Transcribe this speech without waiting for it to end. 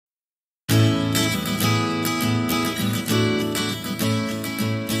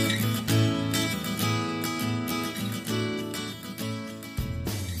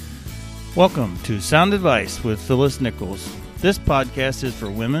Welcome to Sound Advice with Phyllis Nichols. This podcast is for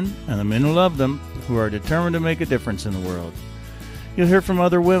women and the men who love them, who are determined to make a difference in the world. You'll hear from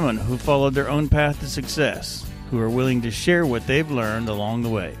other women who followed their own path to success, who are willing to share what they've learned along the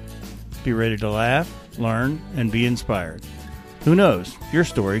way. Be ready to laugh, learn, and be inspired. Who knows, your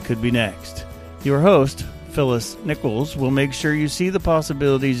story could be next. Your host, Phyllis Nichols, will make sure you see the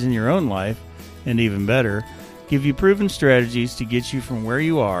possibilities in your own life, and even better, give you proven strategies to get you from where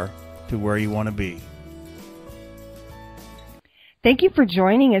you are to where you want to be. Thank you for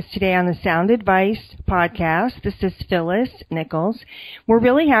joining us today on the Sound Advice podcast. This is Phyllis Nichols. We're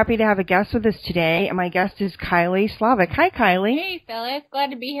really happy to have a guest with us today, and my guest is Kylie Slavik. Hi, Kylie. Hey, Phyllis.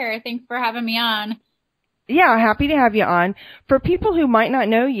 Glad to be here. Thanks for having me on. Yeah, happy to have you on. For people who might not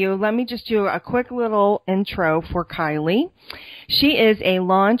know you, let me just do a quick little intro for Kylie. She is a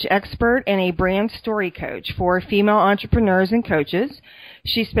launch expert and a brand story coach for female entrepreneurs and coaches.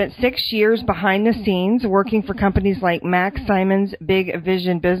 She spent 6 years behind the scenes working for companies like Max Simon's Big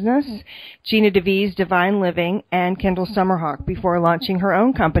Vision Business, Gina DeVee's Divine Living, and Kendall Summerhawk before launching her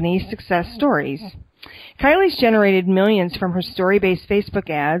own company, Success Stories. Kylie's generated millions from her story-based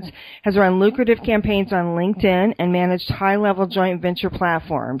Facebook ads, has run lucrative campaigns on LinkedIn, and managed high-level joint venture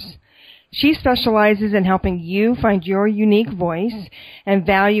platforms. She specializes in helping you find your unique voice and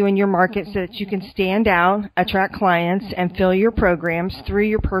value in your market so that you can stand out, attract clients, and fill your programs through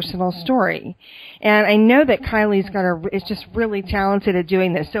your personal story. And I know that Kylie's is just really talented at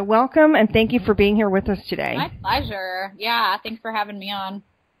doing this. So welcome, and thank you for being here with us today. My pleasure. Yeah, thanks for having me on.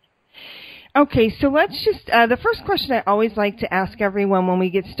 Okay, so let's just, the first question I always like to ask everyone when we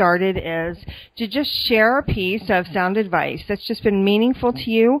get started is to just share a piece of sound advice that's just been meaningful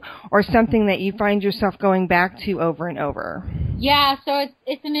to you or something that you find yourself going back to over and over. Yeah, so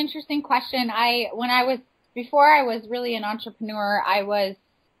it's an interesting question. Before I was really an entrepreneur, I was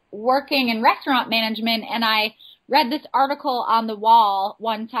working in restaurant management, and I read this article on the wall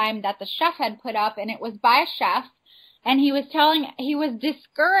one time that the chef had put up, and it was by a chef. And he was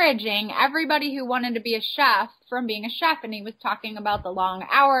discouraging everybody who wanted to be a chef from being a chef. And he was talking about the long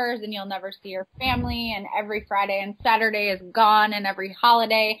hours, and you'll never see your family, and every Friday and Saturday is gone, and every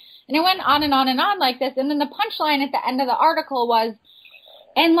holiday. And it went on and on and on like this. And then the punchline at the end of the article was,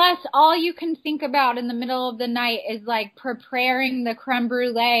 unless all you can think about in the middle of the night is like preparing the creme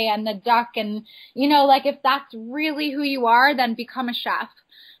brulee and the duck, and, like if that's really who you are, then become a chef.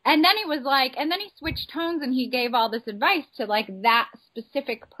 And then he switched tones, and he gave all this advice to like that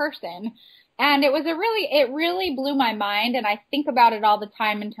specific person. And it really blew my mind. And I think about it all the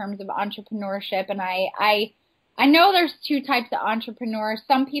time in terms of entrepreneurship. And I know there's two types of entrepreneurs.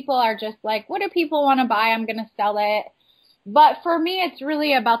 Some people are just like, what do people want to buy? I'm going to sell it. But for me, it's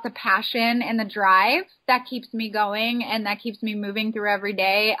really about the passion and the drive that keeps me going and that keeps me moving through every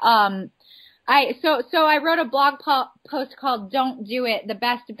day. So I wrote a blog post called "Don't Do It: The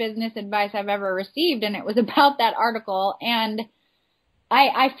Best Business Advice I've Ever Received," and it was about that article. And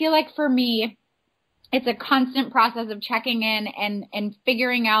I feel like for me, it's a constant process of checking in and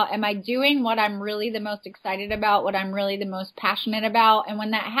figuring out, am I doing what I'm really the most excited about, what I'm really the most passionate about? And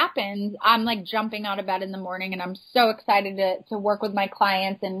when that happens, I'm like jumping out of bed in the morning, and I'm so excited to work with my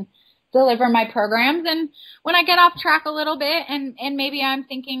clients and deliver my programs. And when I get off track a little bit and maybe I'm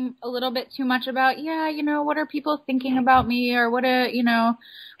thinking a little bit too much about, what are people thinking about me, or what do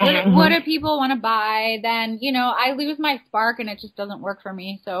people want to buy, then, I lose my spark and it just doesn't work for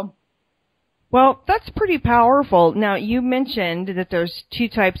me. So. Well, that's pretty powerful. Now, you mentioned that there's two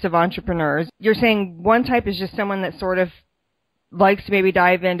types of entrepreneurs. You're saying one type is just someone that sort of likes to maybe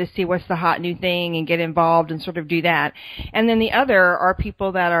dive in to see what's the hot new thing and get involved and sort of do that. And then the other are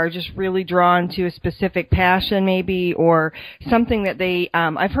people that are just really drawn to a specific passion maybe, or something that they,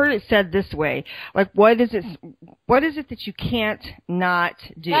 I've heard it said this way, like what is it that you can't not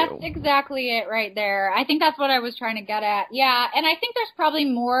do? That's exactly it right there. I think that's what I was trying to get at. Yeah. And I think there's probably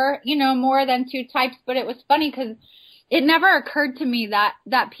more than two types, but it was funny because it never occurred to me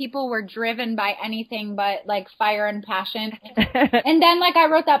that people were driven by anything but like fire and passion. And then like I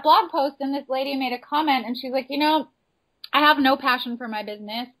wrote that blog post, and this lady made a comment, and she's like, I have no passion for my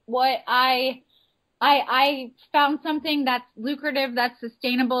business. What I found something that's lucrative, that's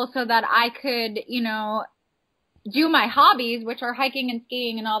sustainable, so that I could, do my hobbies, which are hiking and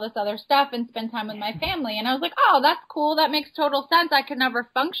skiing and all this other stuff, and spend time with my family. And I was like, oh, that's cool. That makes total sense. I could never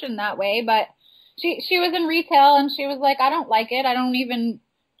function that way. But she was in retail, and she was like, I don't like it. I don't even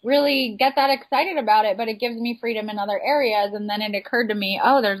really get that excited about it, but it gives me freedom in other areas. And then it occurred to me,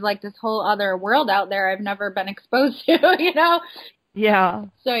 oh, there's like this whole other world out there I've never been exposed to, Yeah.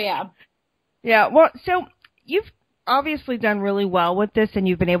 So, yeah. Yeah. Well, so you've obviously done really well with this, and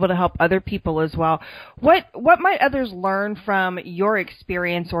you've been able to help other people as well. What might others learn from your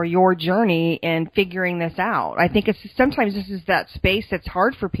experience or your journey in figuring this out? I think sometimes this is that space that's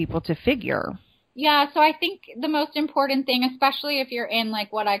hard for people to figure. Yeah, so I think the most important thing, especially if you're in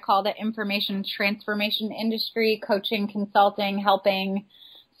like what I call the information transformation industry, coaching, consulting, helping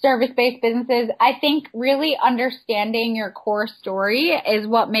service-based businesses, I think really understanding your core story is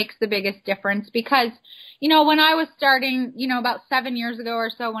what makes the biggest difference. Because, when I was starting, about 7 years ago or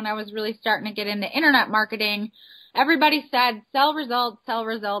so, when I was really starting to get into internet marketing, everybody said, sell results, sell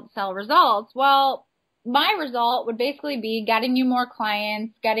results, sell results. Well, my result would basically be getting you more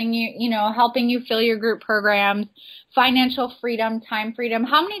clients, getting you, helping you fill your group programs, financial freedom, time freedom.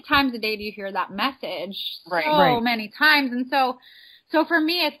 How many times a day do you hear that message? So many times. And so for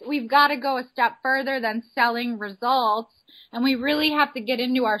me, we've got to go a step further than selling results. And we really have to get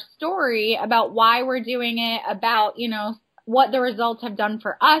into our story about why we're doing it, about, what the results have done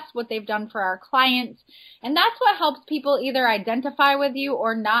for us, what they've done for our clients. And that's what helps people either identify with you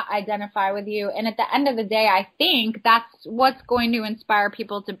or not identify with you. And at the end of the day, I think that's what's going to inspire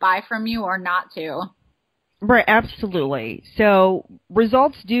people to buy from you or not to. Right, absolutely. So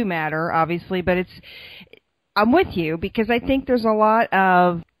results do matter, obviously, but I'm with you because I think there's a lot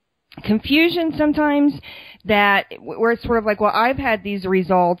of confusion sometimes that where it's sort of like, well, I've had these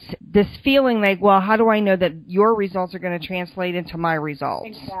results, this feeling like, well, how do I know that your results are going to translate into my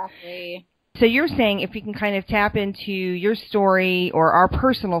results? Exactly. So you're saying if we can kind of tap into your story or our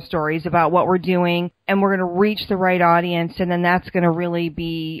personal stories about what we're doing and we're going to reach the right audience, and then that's going to really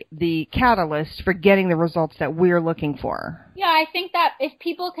be the catalyst for getting the results that we're looking for. Yeah, I think that if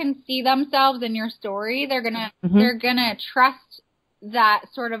people can see themselves in your story, they're gonna trust that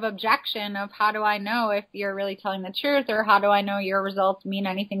sort of objection of how do I know if you're really telling the truth, or how do I know your results mean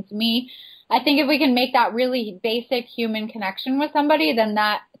anything to me? I think if we can make that really basic human connection with somebody, then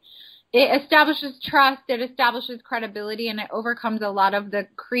that it establishes trust, it establishes credibility, and it overcomes a lot of the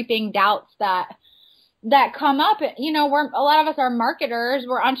creeping doubts that come up. A lot of us are marketers,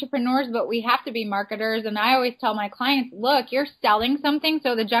 we're entrepreneurs, but we have to be marketers. And I always tell my clients, look, you're selling something,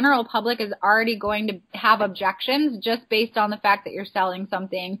 so the general public is already going to have objections just based on the fact that you're selling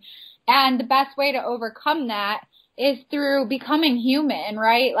something. And the best way to overcome that is through becoming human,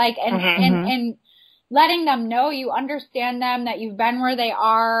 right? Like, and letting them know you understand them, that you've been where they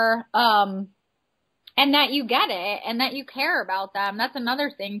are, and that you get it and that you care about them. That's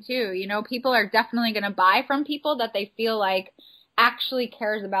another thing too. People are definitely going to buy from people that they feel like actually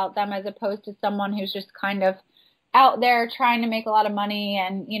cares about them, as opposed to someone who's just kind of out there trying to make a lot of money.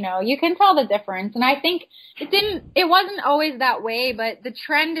 And, you can tell the difference. And I think it wasn't always that way, but the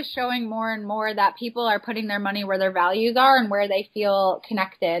trend is showing more and more that people are putting their money where their values are and where they feel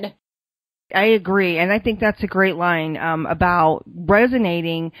connected. I agree, and I think that's a great line about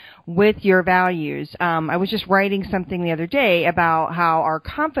resonating with your values. I was just writing something the other day about how our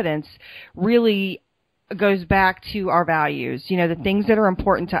confidence really goes back to our values. The things that are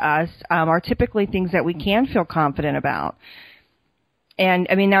important to us are typically things that we can feel confident about. And,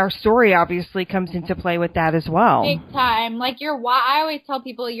 our story obviously comes into play with that as well. Big time. Like your why, I always tell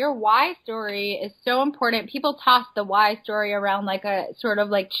people your why story is so important. People toss the why story around like a sort of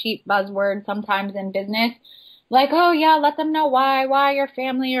like cheap buzzword sometimes in business. Like, oh yeah, let them know why your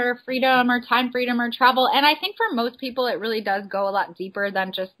family or freedom or time freedom or travel. And I think for most people, it really does go a lot deeper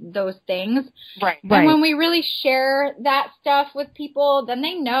than just those things. Right. And when we really share that stuff with people, then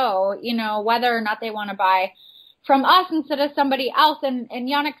they know, whether or not they want to buy from us instead of somebody else. And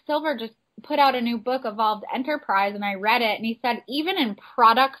Yannick Silver just put out a new book, Evolved Enterprise, and I read it, and he said even in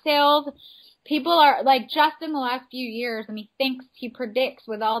product sales, people are like, just in the last few years, and he predicts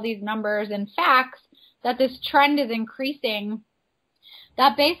with all these numbers and facts that this trend is increasing,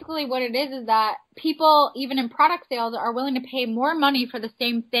 that basically what it is that people, even in product sales, are willing to pay more money for the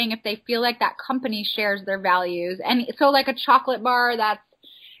same thing if they feel like that company shares their values. And so like a chocolate bar that's,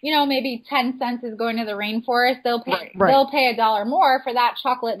 maybe 10 cents is going to the rainforest, they'll pay $1 more for that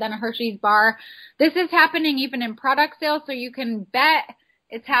chocolate than a Hershey's bar. This is happening even in product sales, so you can bet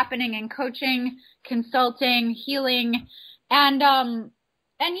it's happening in coaching, consulting, healing. And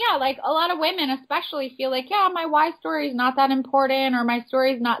yeah, like a lot of women especially feel like, yeah, my why story is not that important or my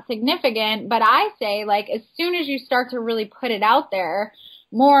story is not significant. But I say, like, as soon as you start to really put it out there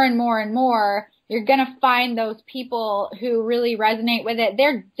more and more and more, you're going to find those people who really resonate with it.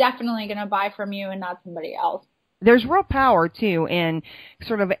 They're definitely going to buy from you and not somebody else. There's real power, too, in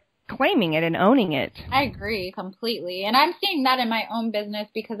sort of claiming it and owning it. I agree completely. And I'm seeing that in my own business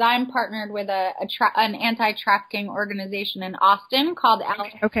because I'm partnered with an anti-trafficking organization in Austin called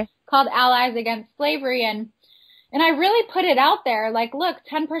Allies Against Slavery. And And I really put it out there, like, look,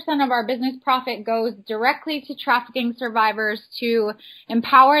 10% of our business profit goes directly to trafficking survivors to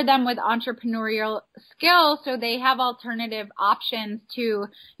empower them with entrepreneurial skills so they have alternative options to, you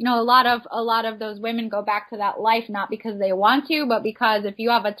know, a lot of those women go back to that life not because they want to, but because if you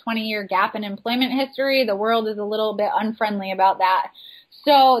have a 20-year gap in employment history, the world is a little bit unfriendly about that.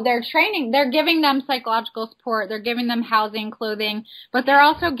 So they're giving them psychological support, they're giving them housing, clothing, but they're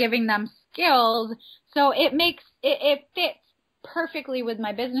also giving them skills. So it fits perfectly with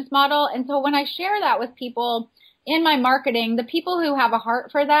my business model. And so when I share that with people in my marketing, the people who have a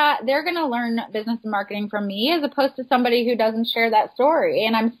heart for that, they're going to learn business and marketing from me as opposed to somebody who doesn't share that story.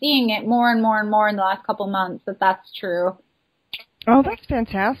 And I'm seeing it more and more and more in the last couple months that that's true. Oh, that's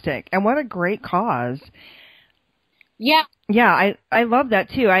fantastic. And what a great cause. Yeah. Yeah, I love that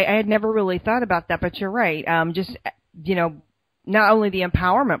too. I had never really thought about that, but you're right. Just, you know, not only the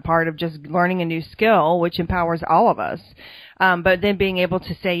empowerment part of just learning a new skill, which empowers all of us, but then being able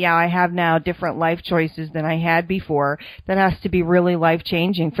to say, yeah, I have now different life choices than I had before. That has to be really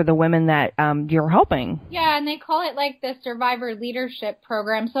life-changing for the women that you're helping. Yeah, and they call it like the Survivor Leadership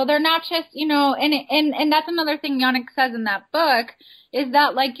Program. So they're not just, you know, and that's another thing Yannick says in that book, is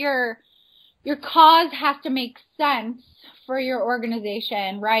that like your cause has to make sense for your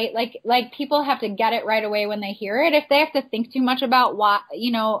organization, right? Like people have to get it right away when they hear it. If they have to think too much about why,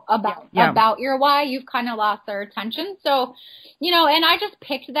 you know, about your why, you've kind of lost their attention. So, you know, and I just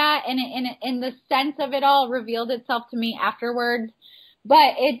picked that, and in the sense of it all revealed itself to me afterwards.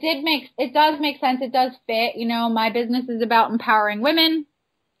 But it does make sense. It does fit. You know, my business is about empowering women.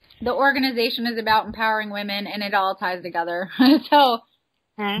 The organization is about empowering women, and it all ties together. So.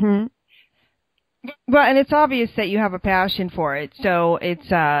 Mm-hmm. Well, and it's obvious that you have a passion for it. So it's,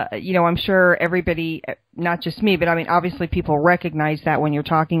 you know, I'm sure everybody, not just me, but I mean, obviously people recognize that when you're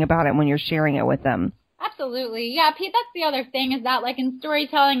talking about it, when you're sharing it with them. Absolutely. Yeah, Pete, that's the other thing is that like in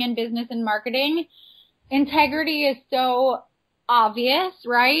storytelling and business and marketing, integrity is so obvious,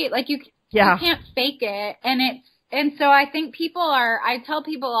 right? Like you can't fake it. And so I think I tell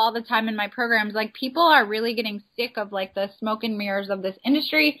people all the time in my programs, like people are really getting sick of like the smoke and mirrors of this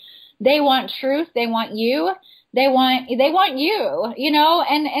industry. They want truth. They want you. They want you, you know,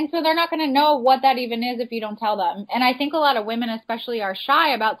 and so they're not going to know what that even is if you don't tell them. And I think a lot of women especially are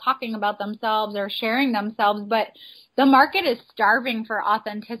shy about talking about themselves or sharing themselves, but the market is starving for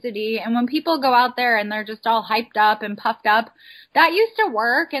authenticity. And when people go out there and they're just all hyped up and puffed up, that used to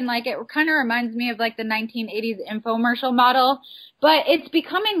work. And like, it kind of reminds me of like the 1980s infomercial model, but it's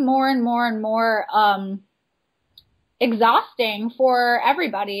becoming more and more and more, exhausting for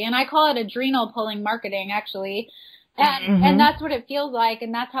everybody. And I call it adrenal pulling marketing, actually. And that's what it feels like.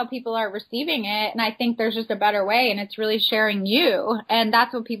 And that's how people are receiving it. And I think there's just a better way, and it's really sharing you. And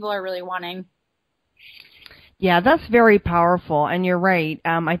that's what people are really wanting. Yeah, that's very powerful. And you're right.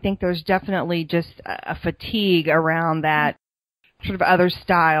 I think there's definitely just a fatigue around that sort of other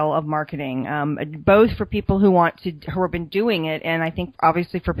style of marketing, both for people who have been doing it, and I think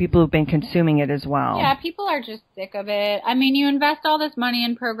obviously for people who've been consuming it as well. Yeah, people are just sick of it. I mean, you invest all this money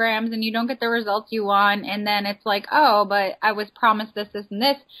in programs and you don't get the results you want, and then it's like, oh, but I was promised this, this, and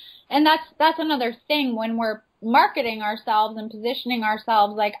this. And that's another thing when we're marketing ourselves and positioning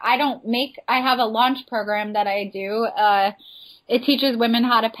ourselves. Like I have a launch program that I do. It teaches women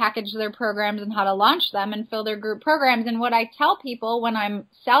how to package their programs and how to launch them and fill their group programs. And what I tell people when I'm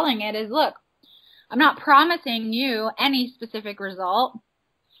selling it is, look, I'm not promising you any specific result.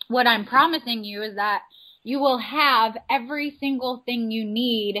 What I'm promising you is that you will have every single thing you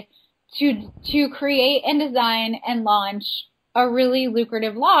need to create and design and launch a really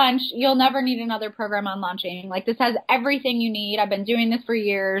lucrative launch. You'll never need another program on launching. Like this has everything you need. I've been doing this for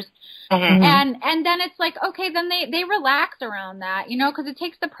years. And then it's like, okay, then they relax around that, you know, because it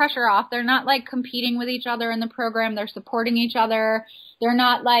takes the pressure off. They're not like competing with each other in the program. They're supporting each other. They're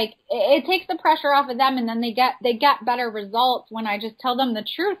not like, it takes the pressure off of them, and then they get better results when I just tell them the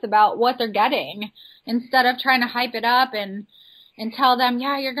truth about what they're getting instead of trying to hype it up and tell them,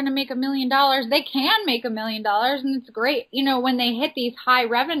 yeah, you're going to make $1 million. They can make $1 million, and it's great. You know, when they hit these high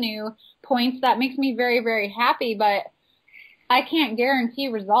revenue points, that makes me very, very happy, but I can't guarantee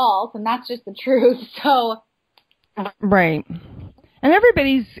results, and that's just the truth. So. Right. And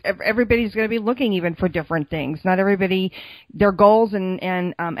everybody's going to be looking even for different things. Not everybody, their goals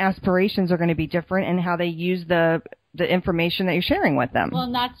and aspirations are going to be different, and how they use the information that you're sharing with them. Well,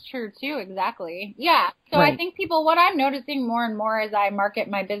 and that's true too, exactly. Yeah. So right. I think what I'm noticing more and more as I market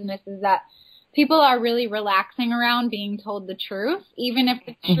my business is that people are really relaxing around being told the truth, even if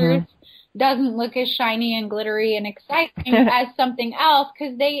the truth doesn't look as shiny and glittery and exciting as something else,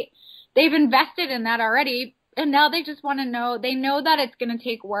 because they've invested in that already. and now they just want to know, they know that it's going to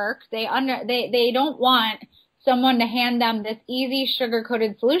take work. They don't want someone to hand them this easy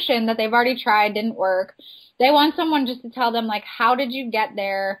sugar-coated solution that they've already tried, didn't work. They want someone just to tell them, like, how did you get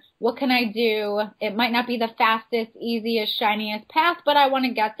there? What can I do? It might not be the fastest, easiest, shiniest path, but I want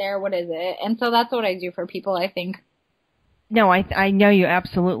to get there. What is it? And so that's what I do for people, I think. No, I know you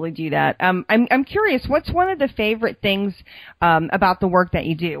absolutely do that. I'm curious, what's one of the favorite things about the work that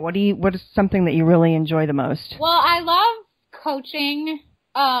you do? What is something that you really enjoy the most? Well, I love coaching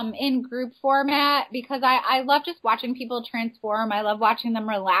in group format because I love just watching people transform. I love watching them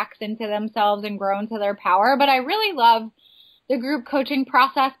relax into themselves and grow into their power. But I really love the group coaching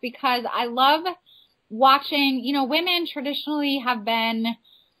process because I love watching, women traditionally have been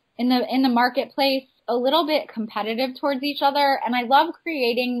in the marketplace a little bit competitive towards each other. And I love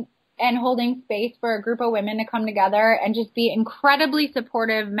creating and holding space for a group of women to come together and just be incredibly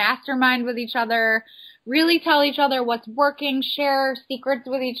supportive, mastermind with each other, really tell each other what's working, share secrets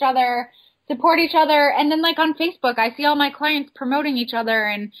with each other, support each other. And then like on Facebook, I see all my clients promoting each other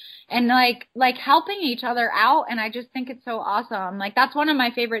and like helping each other out. And I just think it's so awesome. Like that's one of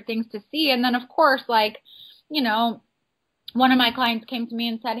my favorite things to see. And then of course, like, one of my clients came to me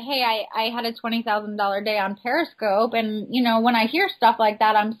and said, hey, I had a $20,000 day on Periscope. And, when I hear stuff like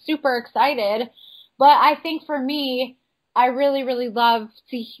that, I'm super excited. But I think for me, I really, really love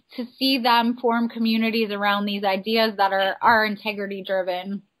to see them form communities around these ideas that are integrity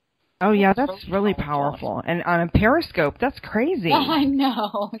driven. Oh, yeah, that's really powerful. And on a Periscope, that's crazy. I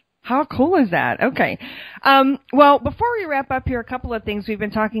know. How cool is that? Okay. Well, before we wrap up here, a couple of things. We've been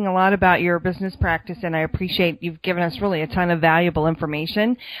talking a lot about your business practice, and I appreciate you've given us really a ton of valuable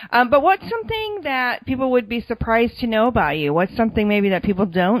information. But what's something that people would be surprised to know about you? What's something maybe that people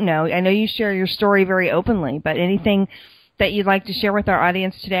don't know? I know you share your story very openly, but anything that you'd like to share with our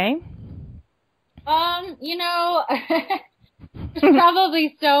audience today? There's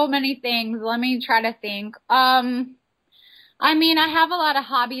probably so many things. Let me try to think. I have a lot of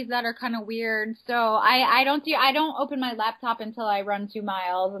hobbies that are kind of weird. So I don't open my laptop until I run 2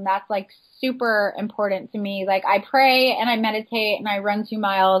 miles, and that's like super important to me. Like I pray and I meditate and I run 2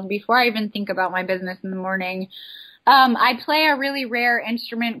 miles before I even think about my business in the morning. I play a really rare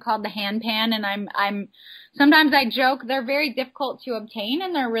instrument called the handpan, and I'm sometimes I joke they're very difficult to obtain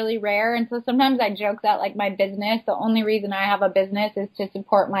and they're really rare. And so sometimes I joke that like my business, the only reason I have a business is to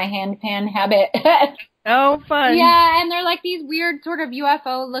support my handpan habit. Oh, fun. Yeah, and they're like these weird sort of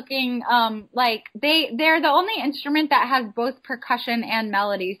UFO looking, like they're the only instrument that has both percussion and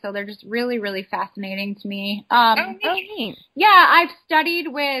melody. So they're just really, really fascinating to me. Yeah, I've studied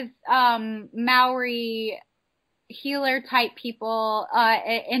with Maori healer type people,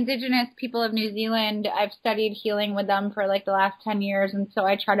 indigenous people of New Zealand. I've studied healing with them for like the last 10 years. And so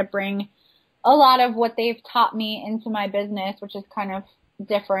I try to bring a lot of what they've taught me into my business, which is kind of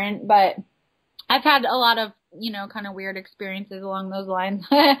different, but I've had a lot of, kind of weird experiences along those lines.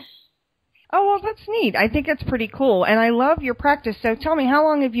 Oh, well, that's neat. I think it's pretty cool. And I love your practice. So tell me, how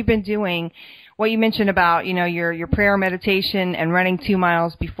long have you been doing what you mentioned about, your prayer, meditation, and running 2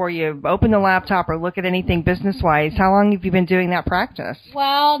 miles before you open the laptop or look at anything business-wise? How long have you been doing that practice?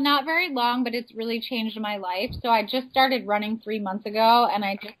 Well, not very long, but it's really changed my life. So I just started running 3 months ago, and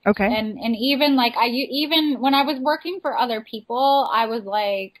okay. And even like even when I was working for other people, I was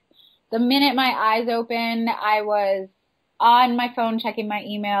like, the minute my eyes opened, I was on my phone checking my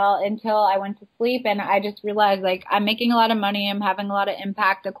email until I went to sleep, and I just realized like I'm making a lot of money, I'm having a lot of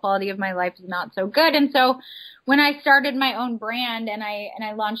impact, the quality of my life is not so good. And so when I started my own brand and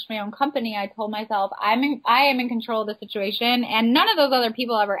I launched my own company, I told myself I am in control of the situation, and none of those other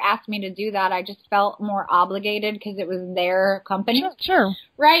people ever asked me to do that. I just felt more obligated because it was their company. Sure.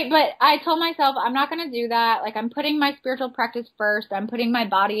 Right, but I told myself I'm not going to do that. Like I'm putting my spiritual practice first. I'm putting my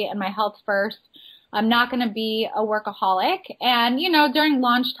body and my health first. I'm not going to be a workaholic. And, during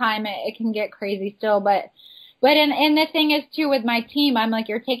launch time, it can get crazy still. But and the thing is, too, with my team, I'm like,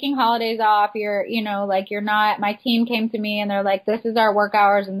 you're taking holidays off. You're not. My team came to me and they're like, this is our work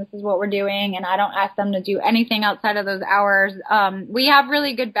hours and this is what we're doing. And I don't ask them to do anything outside of those hours. We have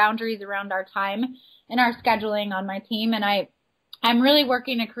really good boundaries around our time and our scheduling on my team. And I'm really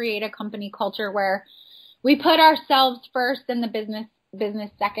working to create a company culture where we put ourselves first and the business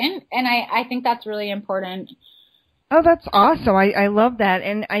second, and I think that's really important. Oh, that's awesome. I love that,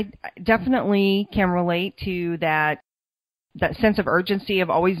 and I definitely can relate to that sense of urgency of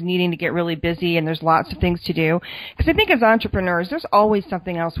always needing to get really busy, and there's lots of things to do. Because I think as entrepreneurs, there's always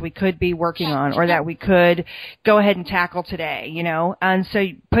something else we could be working on or that we could go ahead and tackle today, And so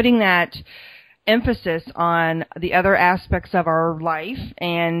putting that emphasis on the other aspects of our life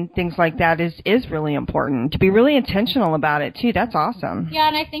and things like that is really important. To be really intentional about it too. That's awesome. Yeah,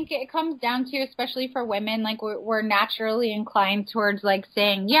 and I think it comes down to, especially for women, like we're naturally inclined towards like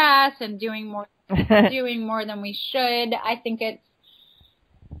saying yes and doing more than we should. I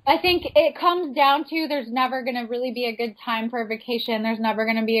think it comes down to there's never going to really be a good time for a vacation. There's never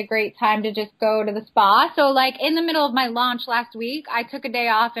going to be a great time to just go to the spa. So like in the middle of my launch last week, I took a day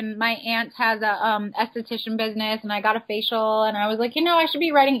off, and my aunt has a esthetician business, and I got a facial, and I was like, I should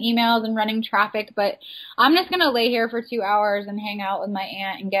be writing emails and running traffic, but I'm just going to lay here for 2 hours and hang out with my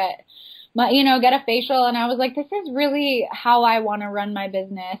aunt and get a facial. And I was like, this is really how I want to run my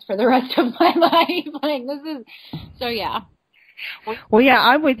business for the rest of my life. Like so yeah. Well, yeah,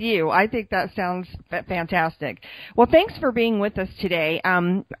 I'm with you. I think that sounds fantastic. Well, thanks for being with us today.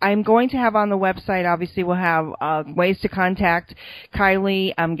 I'm going to have on the website, obviously, we'll have ways to contact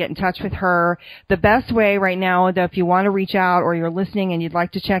Kylie, get in touch with her. The best way right now, though, if you want to reach out or you're listening and you'd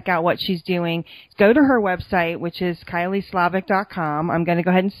like to check out what she's doing, go to her website, which is KylieSlavik.com. I'm going to go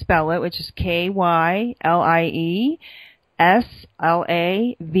ahead and spell it, which is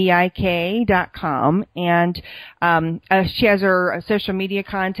KYLIESLAVIK.com. And she has her social media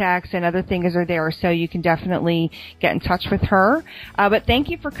contacts and other things are there, so you can definitely get in touch with her. But thank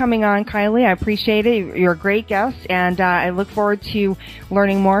you for coming on, Kylie. I appreciate it. You're a great guest, and I look forward to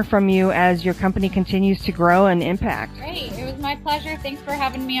learning more from you as your company continues to grow and impact. Great. It was my pleasure. Thanks for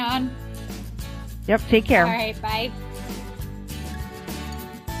having me on. Yep. Take care. All right. Bye.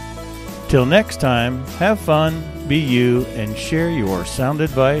 Till next time, have fun, be you, and share your sound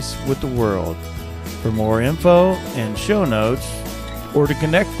advice with the world. For more info and show notes, or to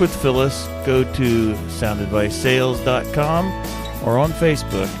connect with Phyllis, go to soundadvicesales.com or on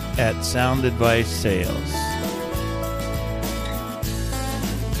Facebook at Sound Advice Sales.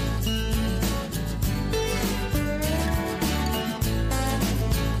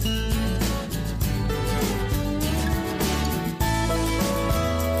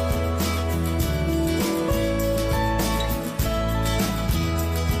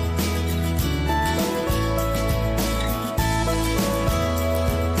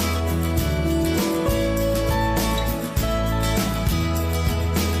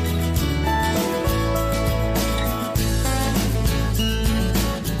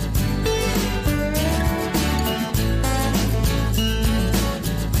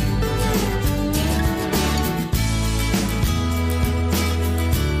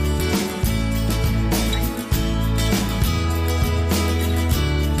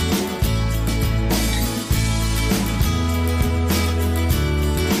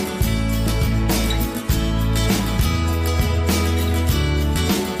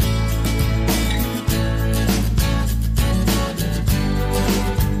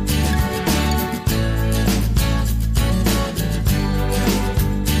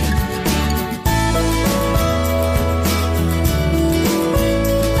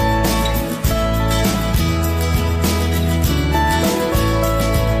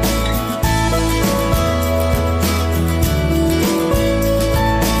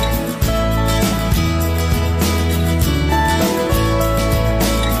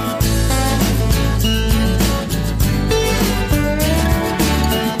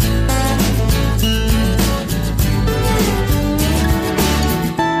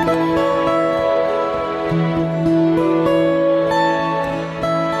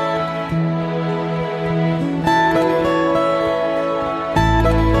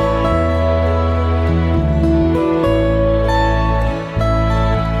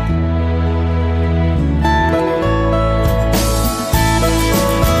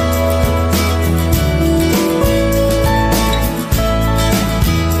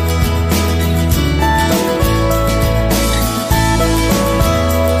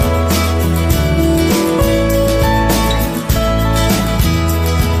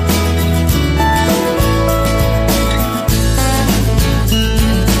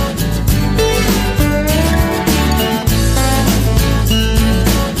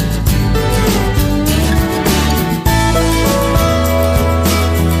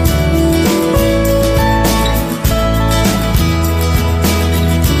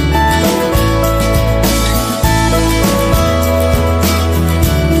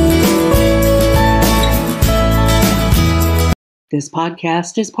 This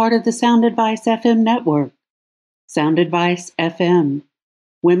podcast is part of the Sound Advice FM network. Sound Advice FM.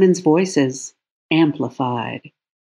 Women's voices amplified.